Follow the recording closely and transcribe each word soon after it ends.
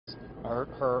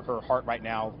her heart right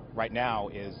now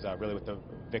is really with the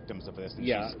victims of this.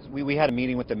 Yeah, we had a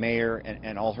meeting with the mayor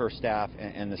and all her staff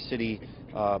and the city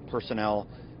personnel.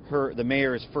 The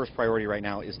mayor's first priority right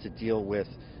now is to deal with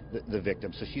the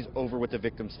victims. So she's over with the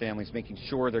victims' families, making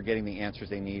sure they're getting the answers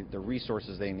they need, the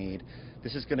resources they need.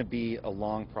 This is going to be a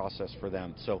long process for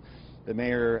them. So the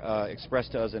mayor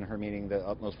expressed to us in her meeting the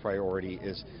utmost priority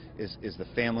is the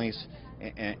families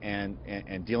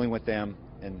and dealing with them,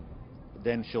 and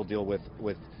then she'll deal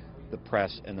with the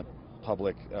press and the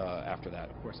public after that.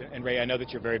 Of course. And Ray, I know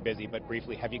that you're very busy, but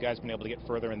briefly, have you guys been able to get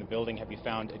further in the building? Have you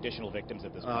found additional victims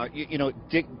at this point? You know,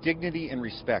 dignity and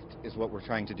respect is what we're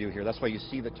trying to do here. That's why you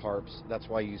see the tarps. That's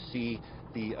why you see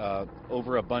the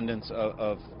overabundance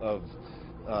of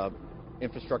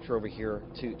infrastructure over here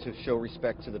to show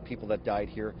respect to the people that died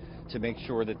here, to make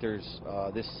sure that there's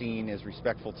this scene is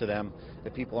respectful to them,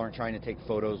 that people aren't trying to take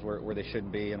photos where they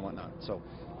shouldn't be and whatnot. So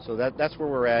that's where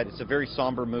we're at. It's a very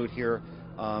somber mood here.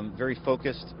 Very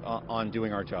focused on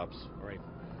doing our jobs. All right.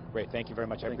 Great. Thank you very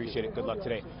much. I appreciate it. Good luck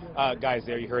today. Guys,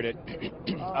 there you heard it.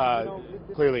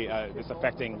 Clearly, this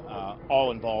affecting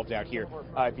all involved out here.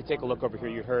 If you take a look over here,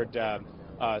 you heard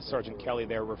Sergeant Kelly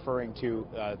there referring to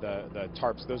the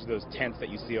tarps. Those are those tents that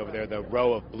you see over there, the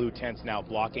row of blue tents now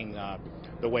blocking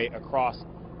the way across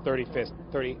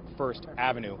 31st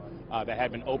Avenue that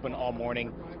had been open all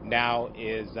morning, now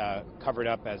is covered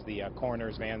up as the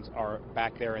coroner's vans are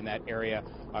back there in that area,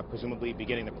 presumably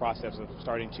beginning the process of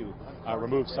starting to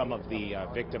remove some of the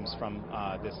victims from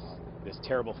this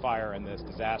terrible fire and this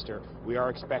disaster. We are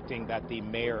expecting that the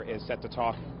mayor is set to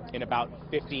talk in about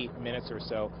 50 minutes or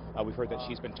so. We've heard that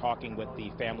she's been talking with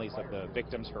the families of the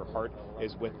victims. Her heart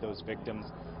is with those victims.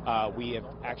 We have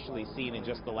actually seen in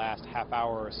just the last half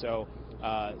hour or so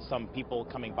some people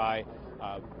coming by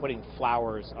putting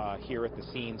flowers here at the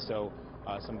scene, so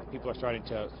some people are starting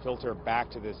to filter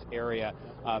back to this area.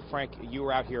 Frank, you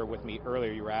were out here with me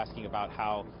earlier. You were asking about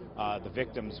how the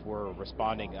victims were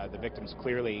responding. The victims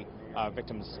clearly,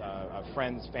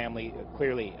 friends, family,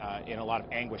 clearly in a lot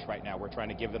of anguish right now. We're trying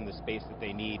to give them the space that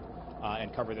they need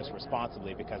and cover this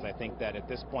responsibly, because I think that at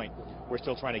this point we're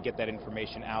still trying to get that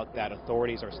information out, that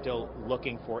authorities are still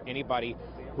looking for anybody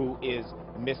who is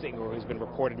missing or who's been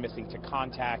reported missing to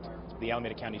contact the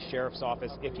Alameda County Sheriff's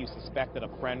Office. If you suspect that a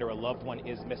friend or a loved one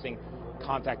is missing,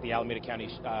 contact the Alameda County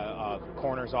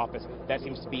Coroner's Office. That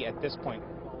seems to be at this point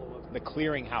the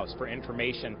clearinghouse for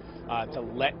information to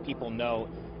let people know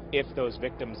if those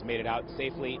victims made it out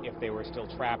safely, if they were still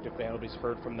trapped, if nobody's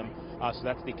heard from them. So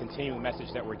that's the continuing message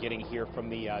that we're getting here from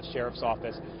the Sheriff's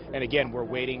Office. And again, we're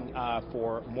waiting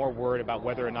for more word about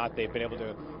whether or not they've been able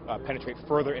to penetrate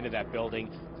further into that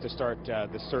building to start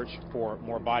the search for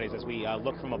more bodies. As we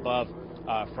look from above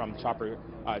from Chopper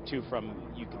 2,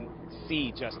 you can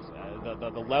see just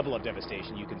the level of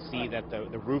devastation. You can see that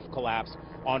the roof collapsed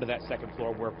onto that second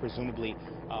floor, where presumably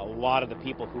a lot of the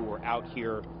people who were out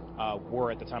here were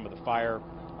at the time of the fire.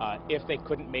 If they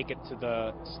couldn't make it to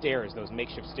the stairs, those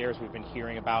makeshift stairs we've been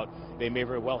hearing about, they may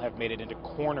very well have made it into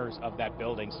corners of that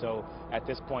building. So at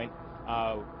this point,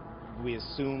 we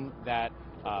assume that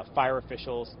fire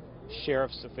officials,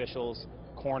 sheriff's officials,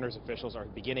 coroner's officials are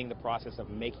beginning the process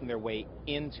of making their way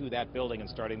into that building and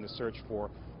starting the search for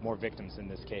more victims in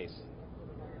this case.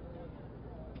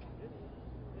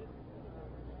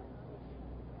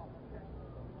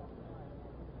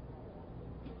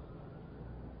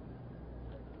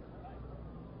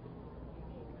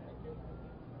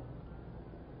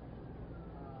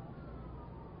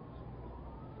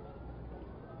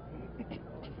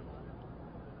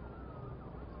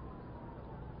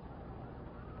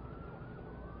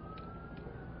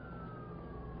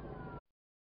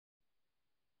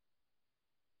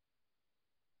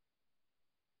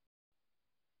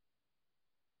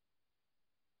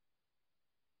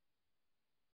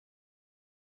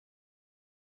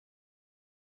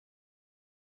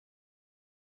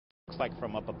 Looks like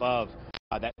from up above,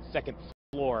 that second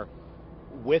floor,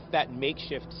 with that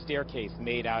makeshift staircase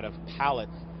made out of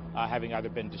pallets having either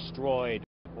been destroyed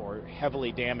or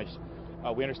heavily damaged.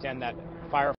 We understand that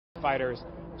firefighters,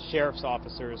 sheriff's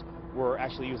officers were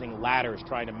actually using ladders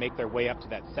trying to make their way up to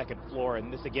that second floor.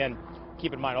 And this, again,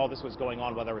 keep in mind, all this was going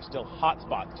on while there were still hot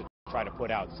spots to try to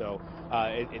put out. So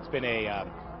it's been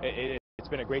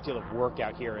a great deal of work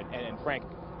out here. And Frank,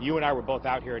 you and I were both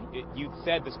out here, and you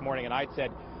said this morning, and I'd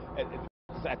said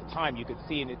at the time, you could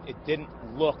see, and it didn't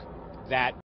look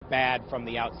that bad from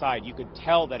the outside. You could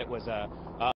tell that it was a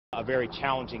very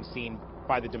challenging scene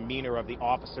by the demeanor of the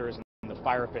officers and the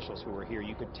fire officials who were here.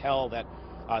 You could tell that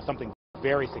something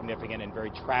very significant and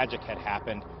very tragic had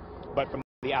happened. But from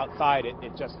the outside,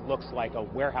 it just looks like a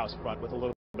warehouse front with a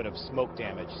little bit of smoke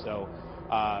damage. So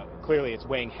clearly it's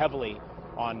weighing heavily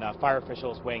on fire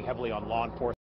officials, weighing heavily on law enforcement.